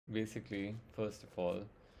basically, first of all,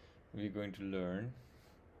 we're going to learn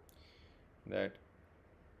that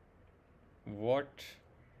what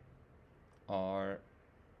are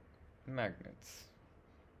magnets.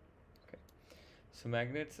 Okay, so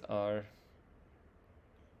magnets are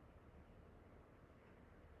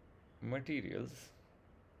materials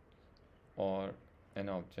or an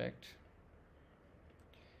object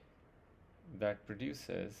that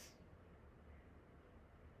produces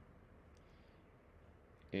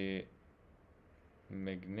a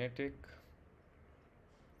magnetic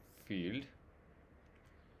field.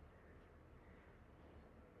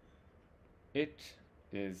 It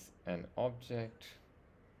is an object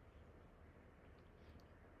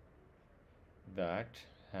that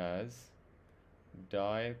has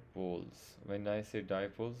dipoles. When I say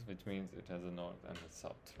dipoles, which means it has a north and a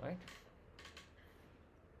south, right?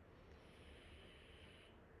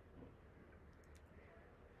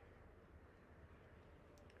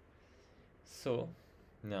 So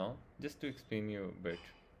now, just to explain you a bit,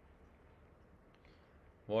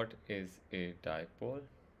 what is a dipole?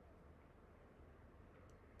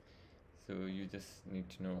 So you just need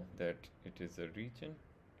to know that it is a region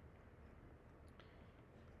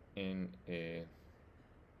in a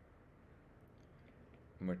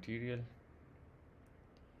material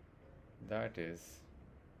that is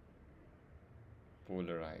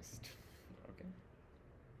polarized. Okay.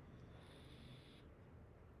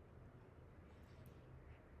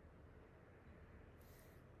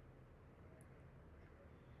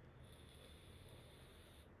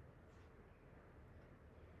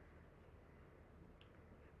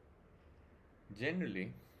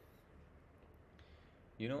 Generally,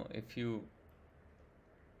 if you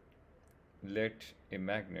let a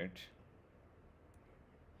magnet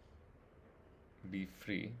be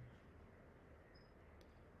free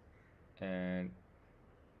and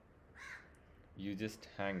you just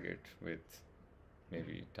hang it with,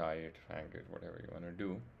 maybe tie it, hang it, whatever you want to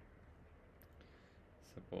do.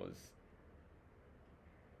 Suppose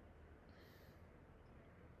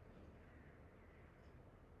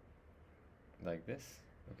like this.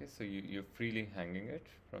 Okay, so you're freely hanging it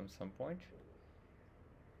from some point,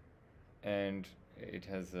 and it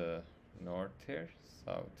has a north here,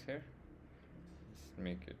 south here. Let's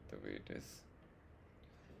make it the way it is.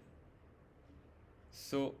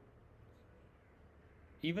 So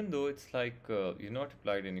even though it's like you've not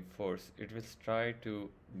applied any force, it will try to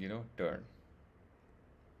turn.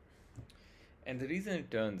 And the reason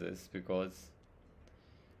it turns is because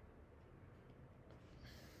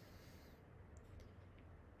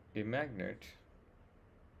a magnet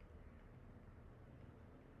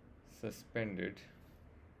suspended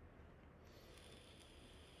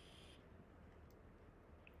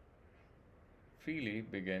freely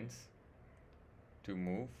begins to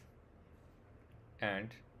move and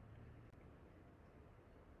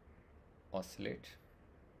oscillate.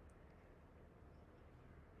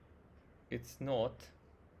 Its north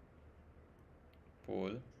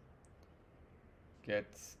pole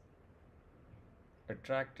gets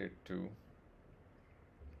attracted to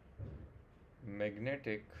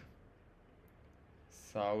magnetic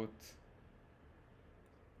south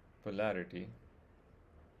polarity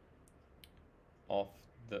of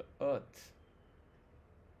the earth.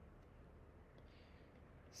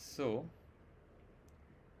 So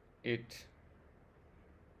it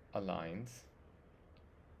aligns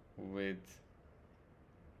with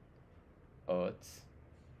Earth's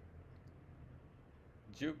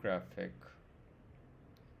geographic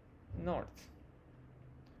north,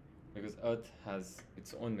 because Earth has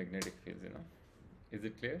its own magnetic fields, Is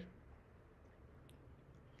it clear?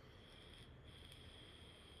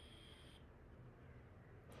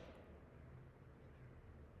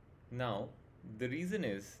 Now, the reason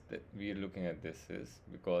is that we are looking at this is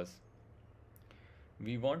because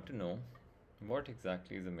we want to know what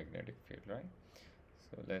exactly is a magnetic field, right?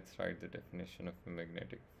 So let's write the definition of a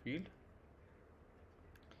magnetic field.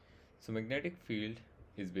 So magnetic field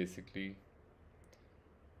is basically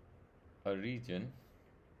a region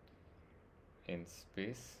in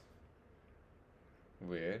space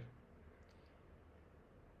where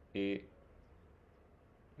a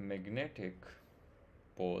magnetic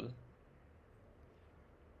pole,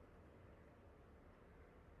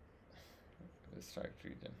 let's write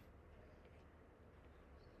region,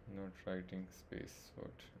 not writing space,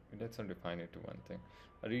 let's not define it to one thing.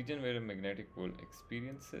 A region where a magnetic pole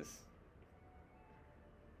experiences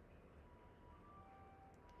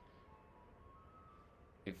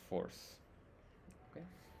a force. Okay.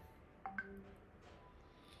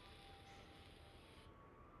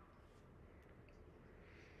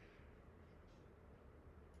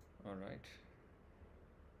 All right.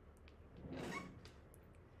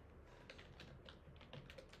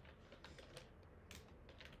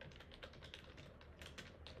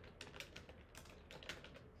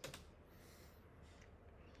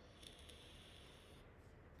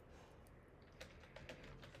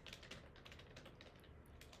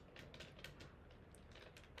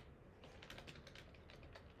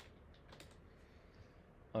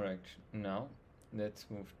 All right, now let's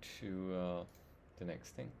move to the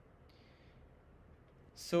next thing.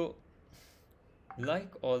 So,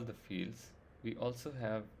 like all the fields, we also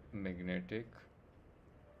have magnetic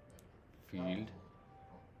field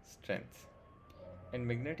strength. And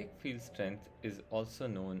magnetic field strength is also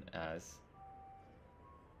known as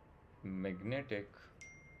magnetic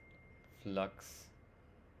flux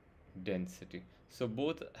density. So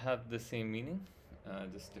both have the same meaning,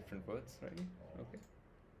 just different words, right? Okay.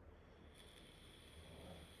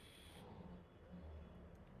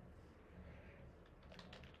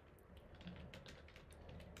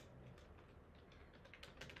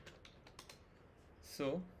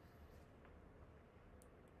 So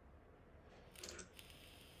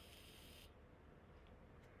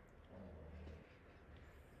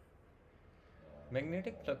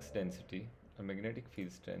magnetic flux density or magnetic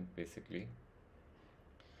field strength basically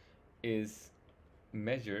is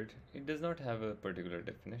measured, it does not have a particular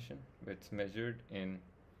definition, but it's measured in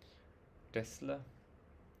Tesla,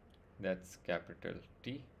 that's capital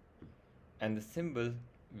T, and the symbol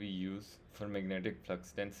we use for magnetic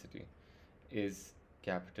flux density is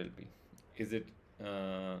capital B. Is it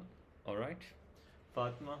all right?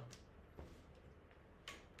 Fatma,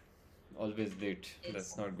 always late. Yes.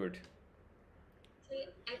 That's not good. I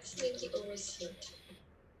accidentally overslept.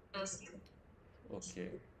 Ask.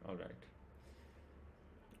 Okay, all right.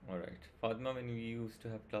 All right. Fatma, when we used to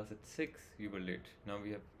have class at 6, you were late. Now we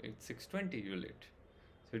have it's 6:20, you're late.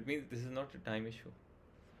 So it means this is not a time issue.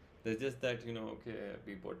 There's just that, okay,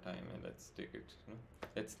 we bought time and let's take it.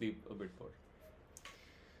 Let's sleep a bit more.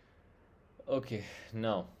 Okay,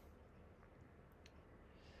 now,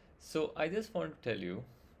 so I just want to tell you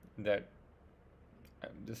that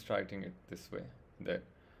I'm just writing it this way, that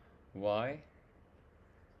why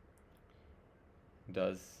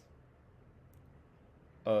does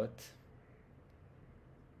Earth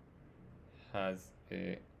has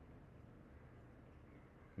a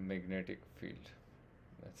magnetic field?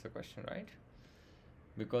 That's the question, right?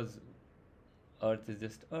 Because Earth is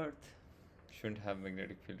just Earth, shouldn't have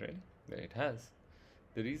magnetic field, really? But it has.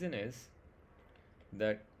 The reason is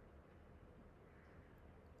that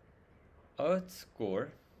Earth's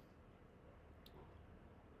core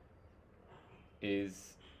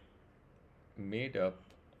is made up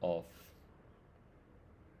of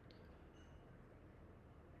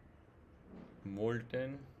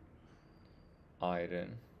molten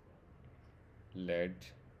iron, lead,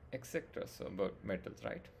 etc. So about metals,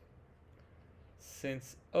 right?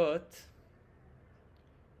 Since Earth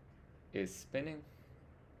is spinning,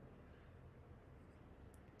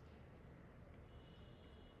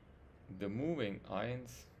 the moving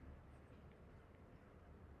ions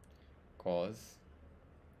cause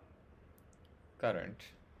current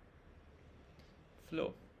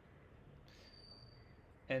flow,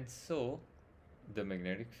 and so the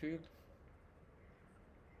magnetic field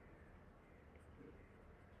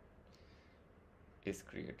is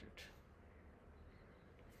created.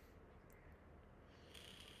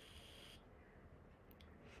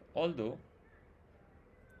 Although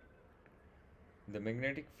the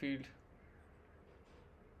magnetic field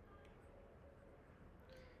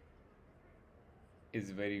is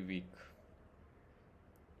very weak,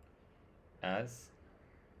 as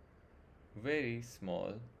very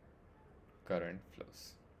small current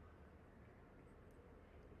flows.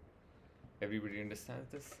 Everybody understands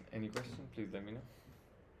this? Any question? Please let me know.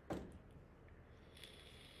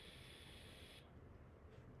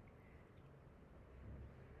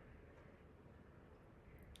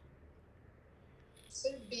 So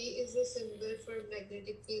B is the symbol for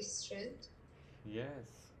magnetic field strength.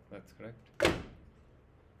 Yes, that's correct.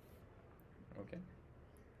 Okay.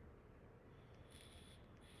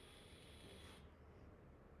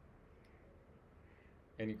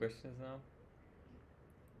 Any questions now?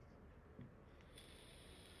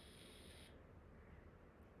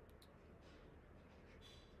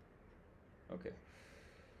 Okay.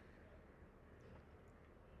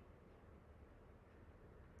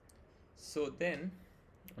 So then,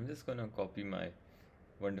 I'm just gonna copy my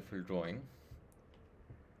wonderful drawing,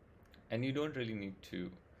 and you don't really need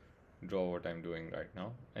to draw what I'm doing right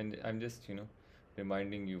now. And I'm just,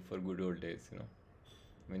 reminding you for good old days,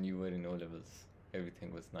 when you were in O levels,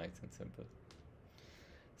 everything was nice and simple.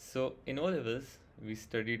 So in O levels, we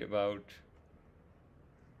studied about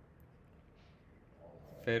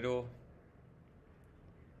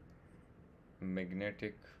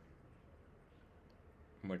ferromagnetic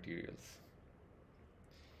materials.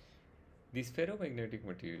 These ferromagnetic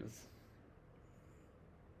materials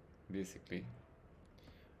basically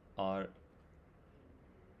are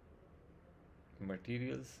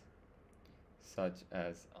materials such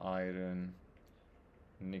as iron,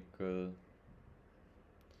 nickel,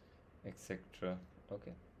 etc.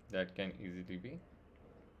 Okay, that can easily be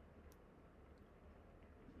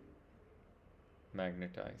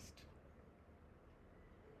magnetized.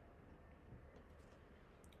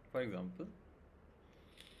 For example,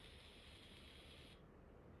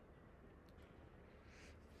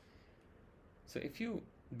 so if you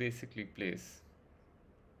basically place,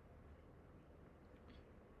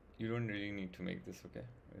 you don't really need to make this, okay?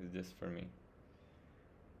 It's just for me,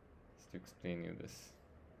 just to explain you this.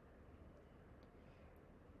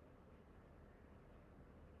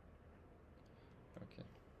 Okay.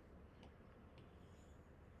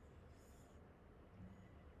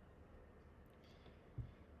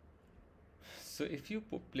 So if you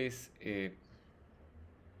place a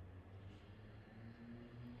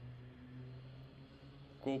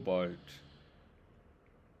cobalt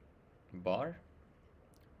bar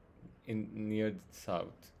in near the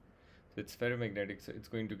south, so it's ferromagnetic, so it's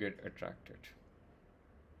going to get attracted.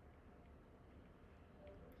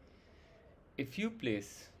 If you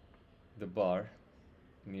place the bar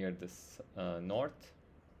near the north,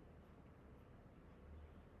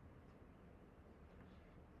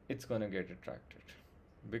 it's gonna get attracted,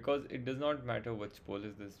 because it does not matter which pole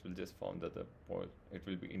is this, will just form the other pole. It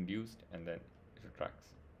will be induced and then it attracts.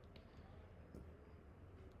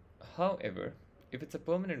 However, if it's a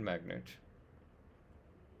permanent magnet,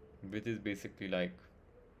 which is basically like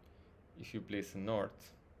if you place a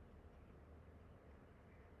north,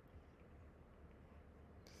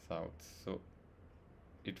 south, so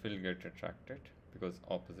it will get attracted because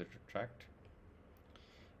opposite attract.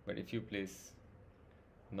 But if you place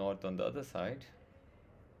north on the other side,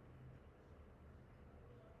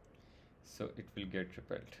 so it will get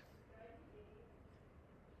repelled,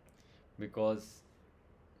 because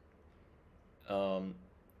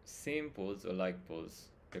same poles or like poles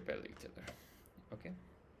repel each other. Okay.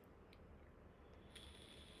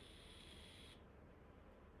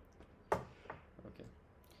 Okay.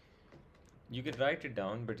 You can write it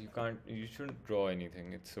down, but you shouldn't draw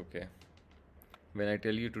anything. It's okay. When I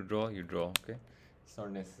tell you to draw, you draw, okay? It's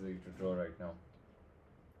not necessary to draw right now.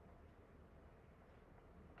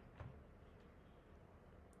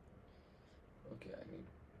 Okay, I need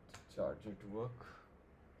charger to work.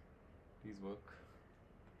 Please work.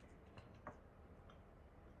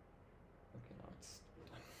 Okay, now it's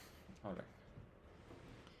done. All right.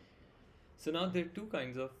 So now there are two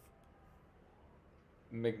kinds of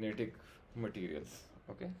magnetic materials,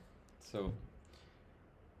 okay? So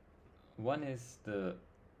one is the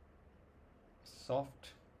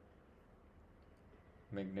soft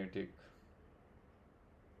magnetic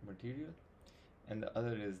material, and the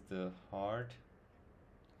other is the hard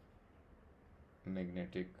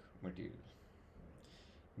magnetic material.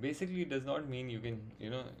 Basically, it does not mean you can,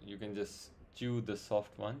 you can just chew the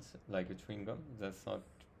soft ones like a chewing gum. That's not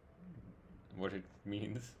what it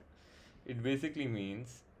means. It basically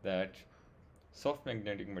means that soft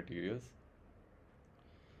magnetic materials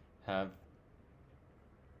have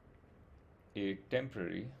a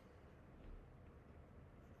temporary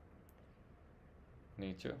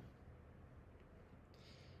nature,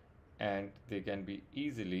 and they can be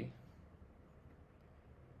easily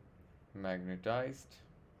magnetized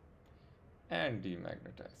and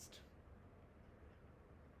demagnetized.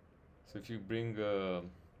 So if you bring a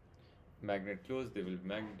magnet close, they will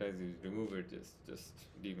magnetize. You remove it, just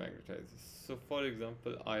demagnetizes. So for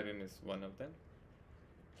example, iron is one of them.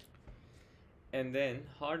 And then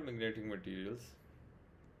hard magnetic materials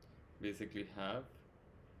basically have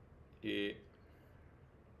a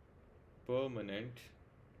permanent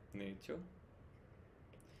nature,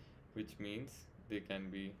 which means they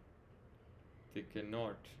cannot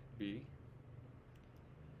be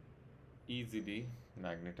easily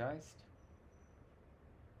magnetized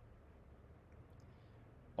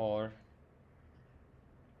or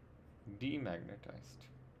demagnetized.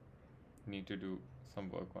 Need to do some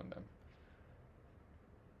work on them.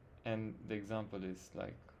 And the example is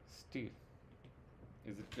like steel.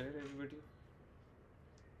 Is it clear, everybody?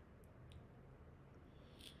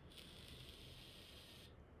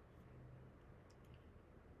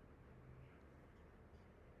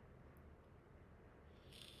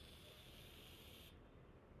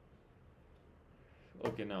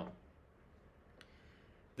 Okay, now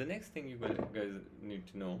the next thing you guys need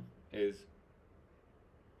to know is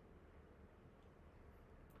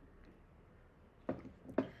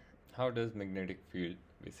how does magnetic field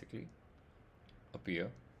basically appear.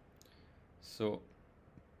 So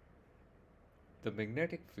the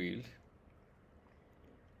magnetic field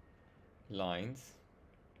lines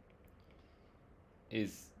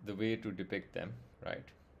is the way to depict them, right?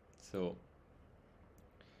 So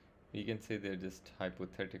we can say they're just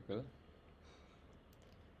hypothetical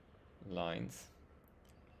lines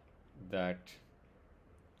that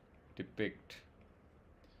depict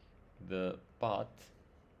the path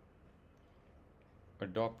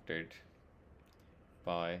adopted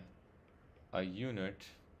by a unit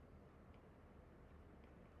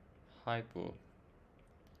hypothetical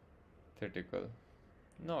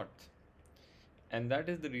north. And that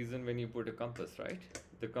is the reason when you put a compass, right?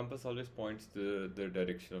 The compass always points the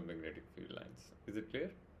direction of magnetic field lines. Is it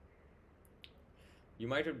clear? You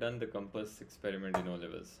might have done the compass experiment in O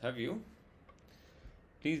levels. Have you?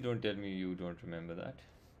 Please don't tell me you don't remember that.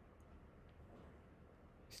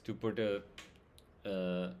 Used to put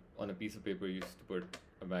on a piece of paper, you used to put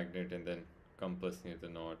a magnet and then compass near the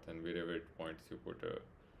north, and wherever it points, you put a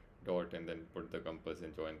dot and then put the compass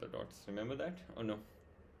and join the dots. Remember that or no?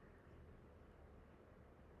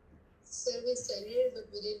 Sir, we studied it, but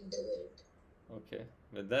we didn't do it. Okay,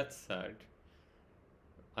 but that's sad.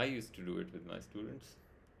 I used to do it with my students.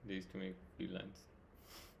 They used to make field lines.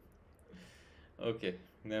 Okay,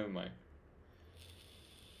 never mind.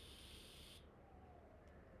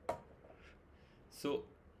 So,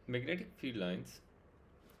 magnetic field lines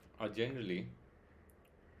are generally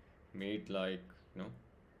made like,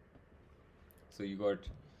 so you got,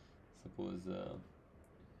 suppose,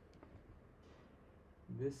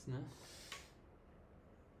 this, na?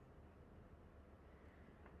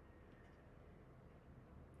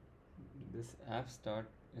 This app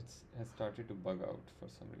has started to bug out for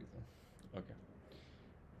some reason. Okay,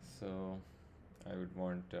 so I would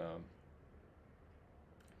want,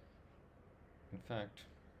 in fact,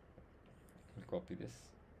 I'll copy this.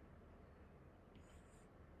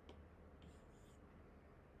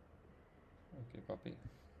 Okay, copy,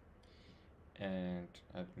 and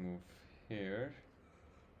I'll move here,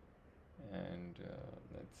 and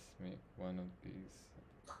let's make one of these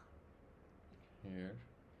here.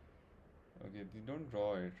 Okay, you don't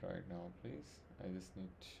draw it right now, please. I just need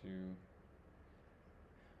to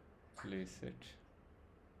place it.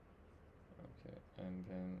 Okay, and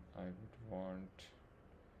then I would want,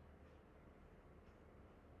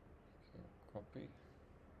 okay, copy.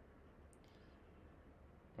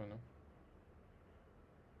 Oh no.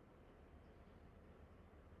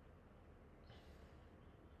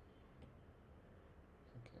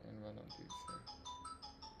 Okay, and one of these here.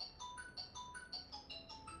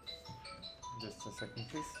 Just a second,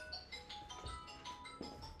 please.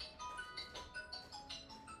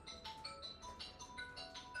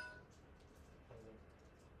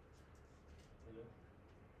 Hello.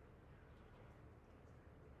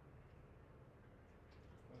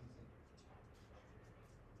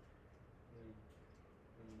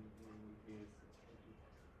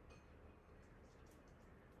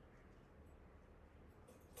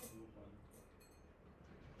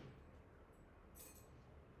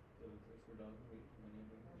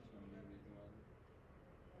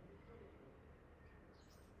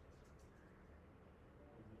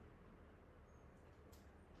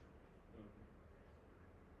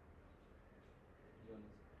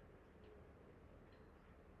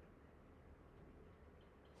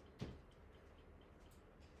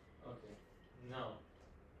 Okay, now.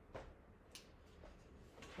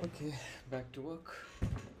 Okay, back to work.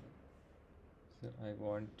 So I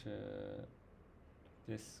want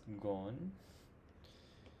this gone,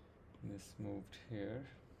 this moved here,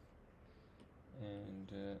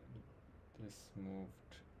 and this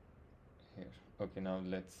moved here. Okay, now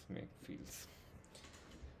let's make fields.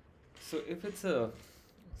 So if it's a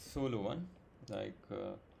solo one, like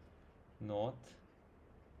north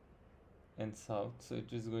and south, so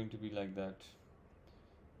it is going to be like that,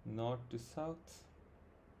 north to south.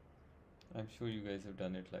 I'm sure you guys have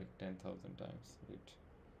done it like 10,000 times. Wait,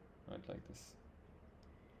 not like this.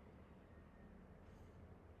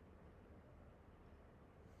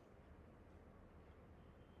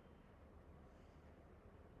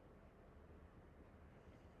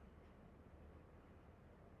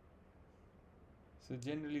 So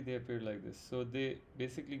generally they appear like this. So they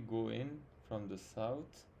basically go in from the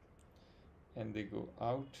south and they go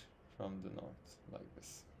out from the north like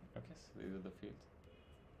this. Okay, so these are the fields.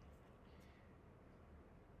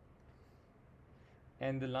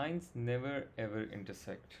 And the lines never ever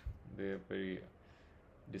intersect. They are very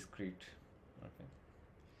discrete. Okay.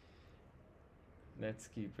 Let's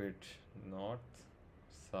keep it north,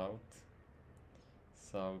 south,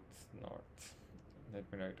 south, north.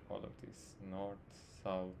 Let me write all of these. North,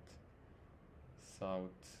 south,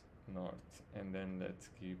 south, north. And then let's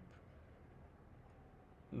keep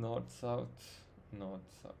north, south, north,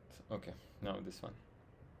 south. Okay, now this one.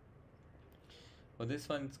 For this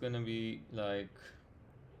one, it's gonna be like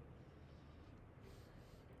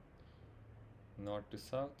north to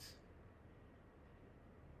south,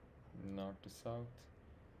 north to south,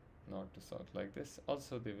 north to south, like this.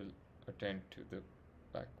 Also, they will attend to the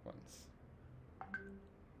back ones.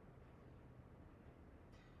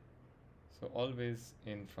 So always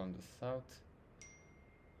in from the south,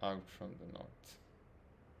 out from the north.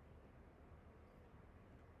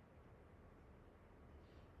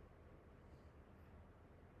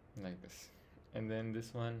 Like this. And then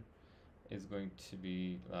this one is going to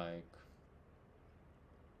be like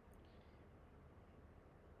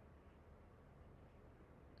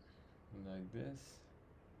this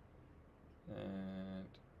and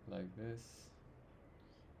like this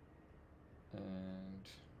and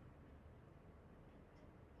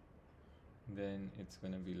then it's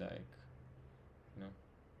gonna be like, you know,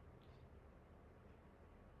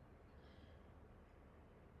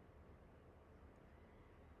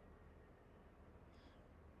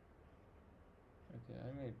 okay,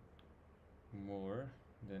 I made more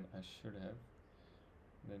than I should have.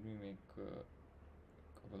 Let me make a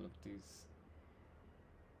couple of these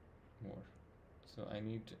more. So I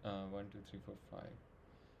need 1 2 3 4 5.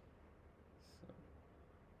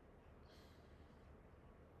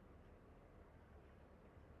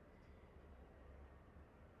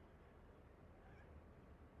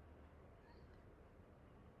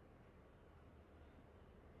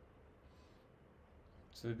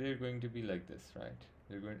 So they're going to be like this, right?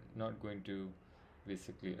 They're not going to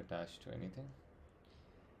basically attach to anything.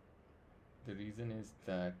 The reason is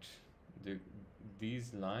that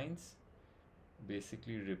these lines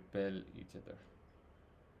basically repel each other.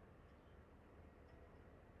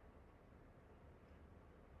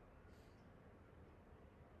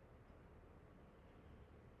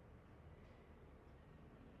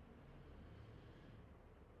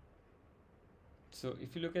 So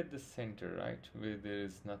if you look at the center, right, where there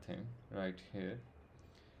is nothing right here,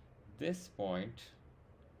 this point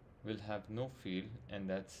will have no field, and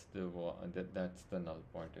that's the null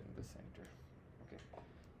point in the center. Okay,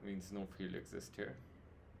 means no field exists here.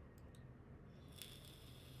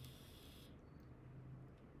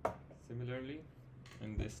 Similarly,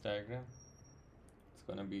 in this diagram, it's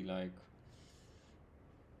gonna be like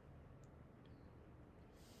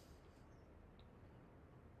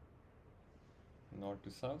north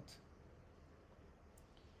to south,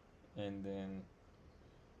 and then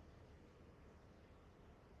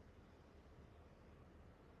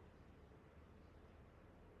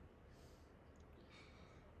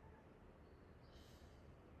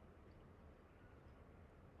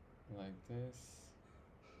like this,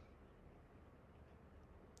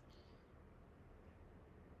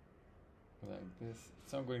 like this.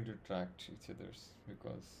 It's not going to attract each other's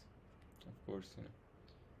because, of course, you know,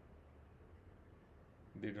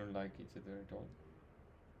 they don't like each other at all.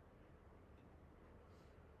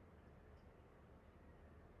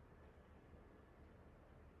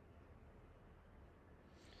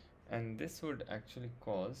 And this would actually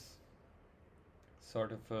cause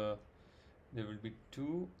sort of a, there will be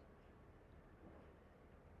two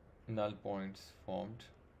null points formed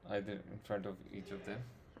either in front of each of them,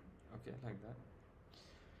 okay, like that,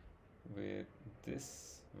 where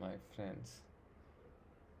this, my friends,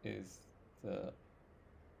 is the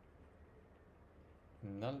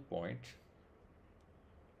null point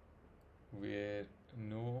where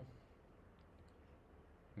no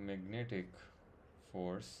magnetic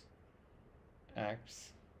force acts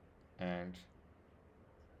and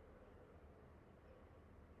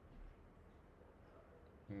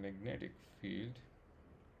magnetic field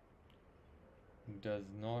does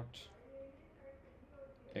not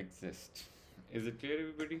exist. Is it clear,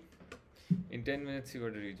 everybody? In 10 minutes you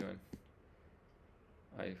got to rejoin.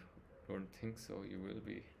 I don't think so you will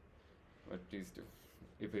be, but please do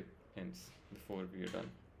if it ends before we are done.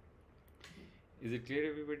 Is it clear,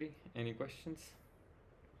 everybody? Any questions?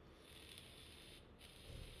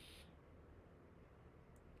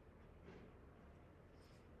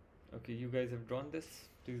 Okay, you guys have drawn this.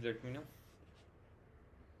 Please let me know.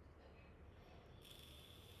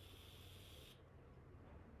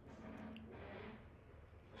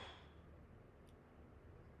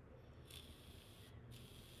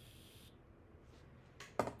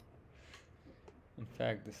 In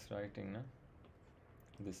fact, this writing,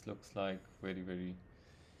 this looks like very, very,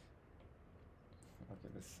 okay,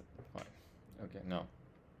 this is fine. Okay, now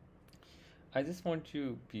I just want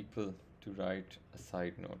you people to write a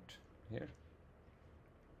side note here.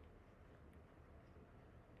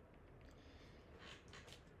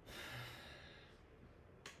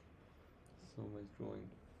 So much drawing.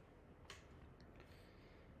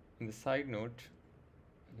 In the side note,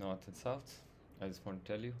 north and south, I just want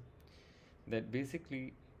to tell you that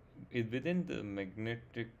basically within the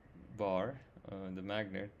magnetic bar, the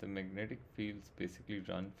magnetic fields basically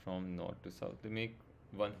run from north to south. They make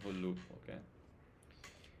one whole loop, okay?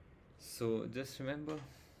 So just remember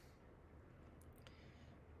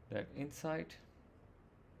that inside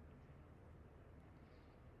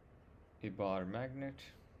a bar magnet,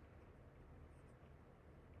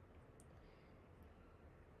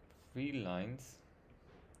 field lines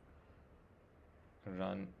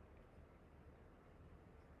run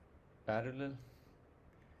parallel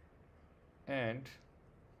and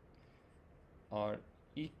are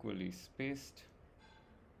equally spaced,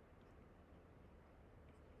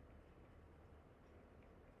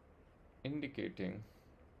 indicating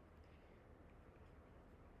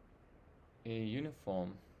a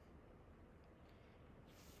uniform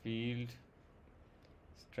field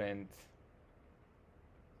strength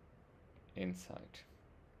inside,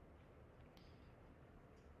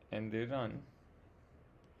 and they run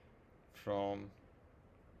from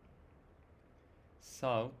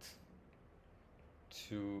south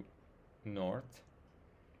to north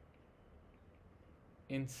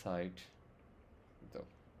inside though.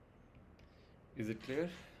 Is it clear?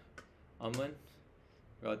 Aman,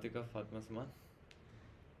 Gatika, Fatma, Saman?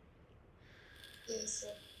 Yes, sir.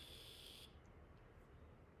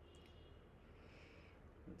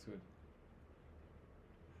 That's good.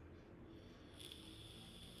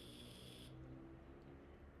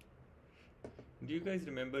 Do you guys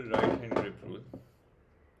remember right hand grip rule?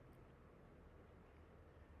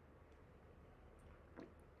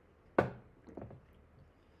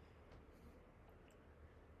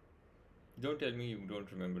 Don't tell me you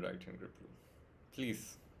don't remember right hand grip rule.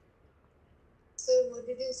 Please. Sir, what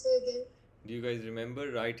did you say again? Do you guys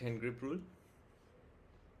remember right hand grip rule?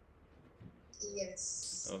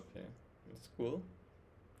 Yes. Okay, that's cool.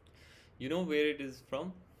 You know where it is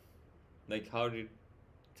from? Like, how did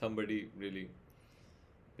somebody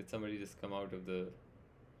just come out of the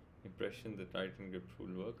impression that right hand grip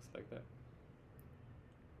rule works like that?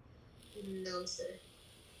 No, sir.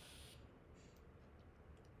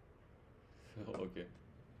 Okay.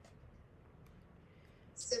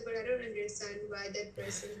 Sir, but I don't understand why that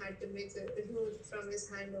person had to make a rule from his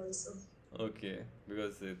hand also. Okay,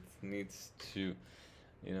 because it needs to,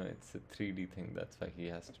 it's a 3D thing, that's why he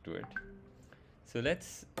has to do it. So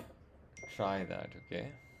let's try that,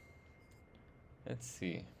 okay? Let's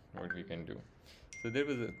see what we can do. So there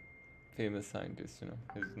was a famous scientist,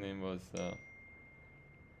 his name was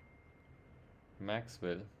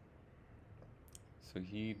Maxwell. So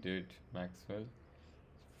he did Maxwell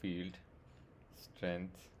field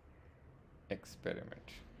strength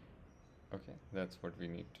experiment. Okay, that's what we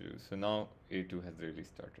need to do. So now A2 has really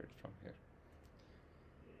started from here.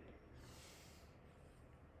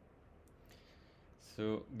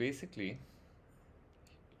 So basically,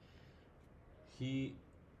 he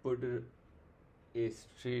put a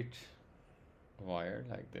straight wire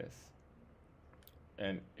like this,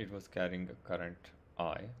 and it was carrying a current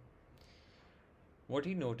I. What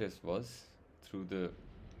he noticed was, through the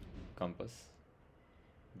compass,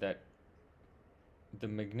 that the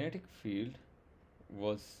magnetic field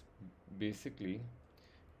was basically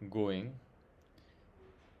going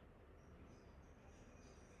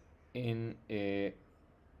in a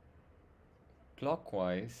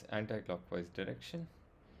clockwise, anti-clockwise direction,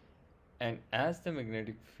 and as the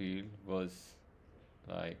magnetic field was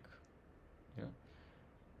like,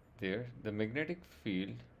 there, the magnetic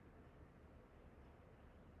field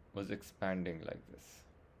was expanding like this.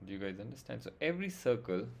 Do you guys understand? So every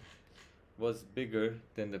circle was bigger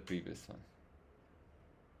than the previous one.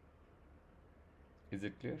 Is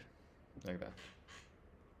it clear? Like that.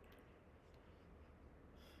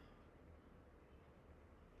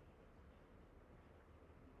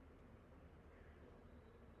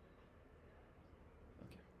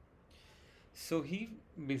 Okay. So he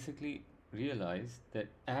basically realized that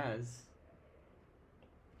as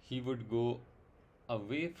he would go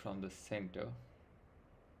away from the center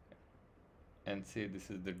and say this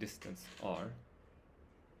is the distance r,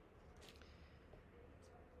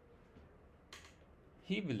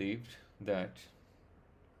 he believed that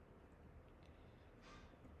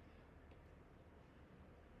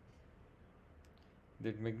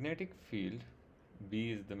the magnetic field,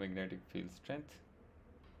 B is the magnetic field strength,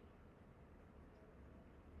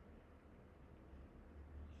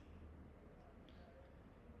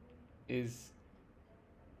 is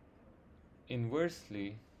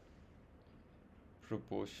inversely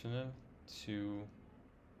proportional to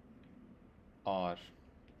R.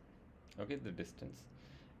 okay, the distance.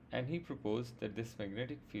 And he proposed that this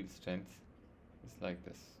magnetic field strength is like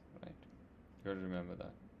this, right? You got to remember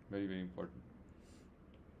that. Very, very important.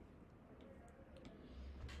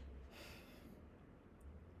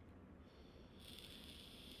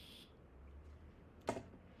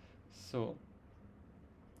 So,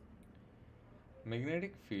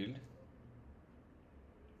 magnetic field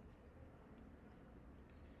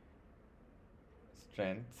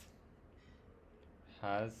strength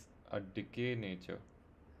has a decay nature.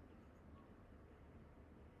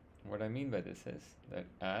 What I mean by this is that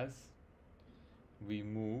as we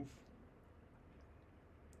move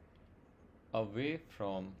away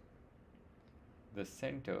from the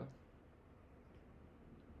center,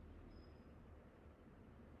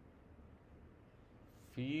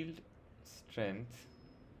 field strength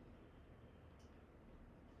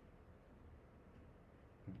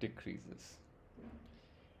decreases.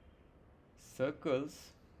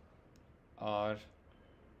 Circles are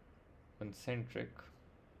concentric,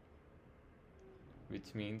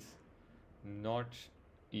 which means not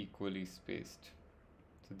equally spaced.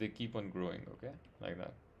 So they keep on growing, okay? Like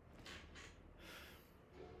that.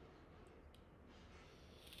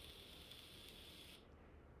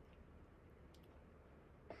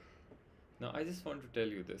 Now, I just want to tell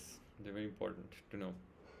you this, they're very important to know,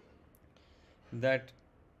 that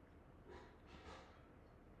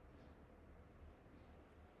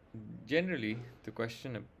generally the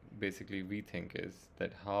question basically we think is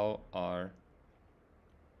that how are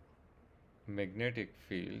magnetic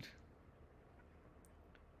fields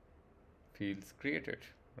created,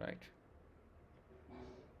 right?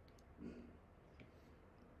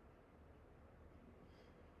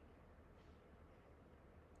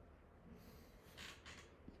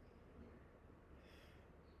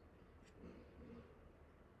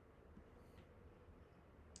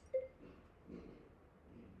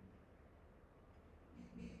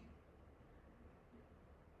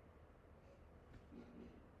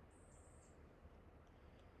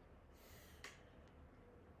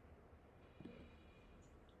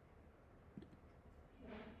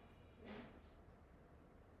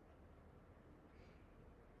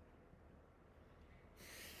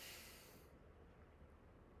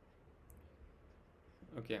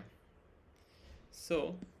 Okay,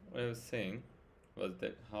 so what I was saying was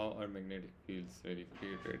that how are magnetic fields really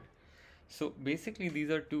created? So basically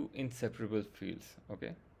these are two inseparable fields,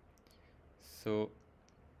 okay? So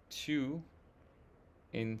two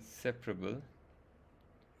inseparable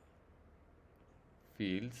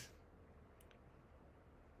fields,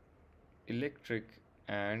 electric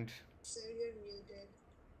and, Sir, you're muted.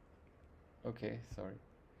 okay, sorry,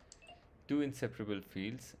 two inseparable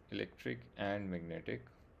fields, electric and magnetic,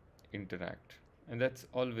 interact, and that's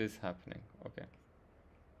always happening, okay?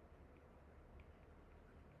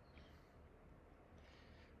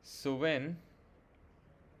 So when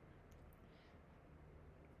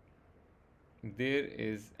there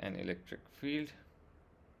is an electric field,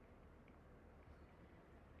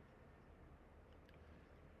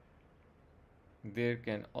 there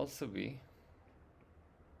can also be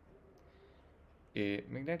a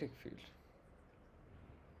magnetic field.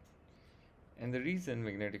 And the reason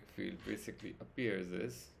magnetic field basically appears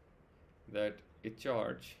is that a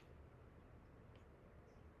charge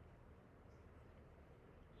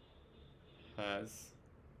has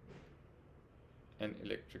an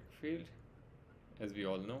electric field, as we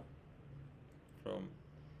all know from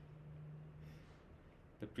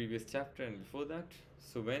the previous chapter and before that.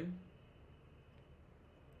 So when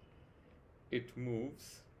it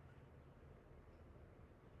moves,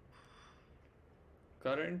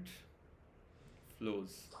 current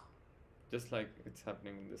flows, just like it's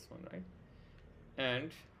happening in this one, right?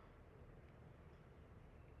 And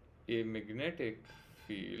a magnetic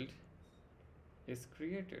field is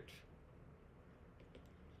created.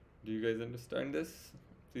 Do you guys understand this?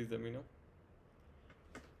 Please let me know.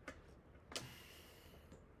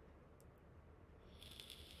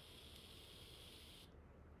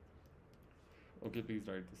 Okay, please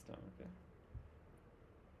write this down, okay?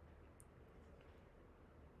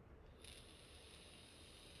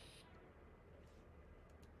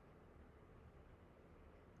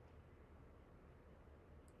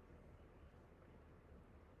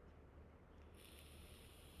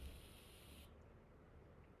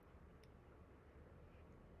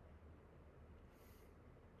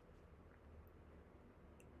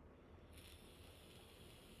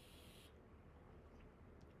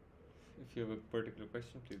 If you have a particular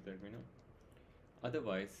question, please let me know.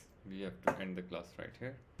 Otherwise, we have to end the class right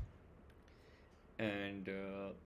here. And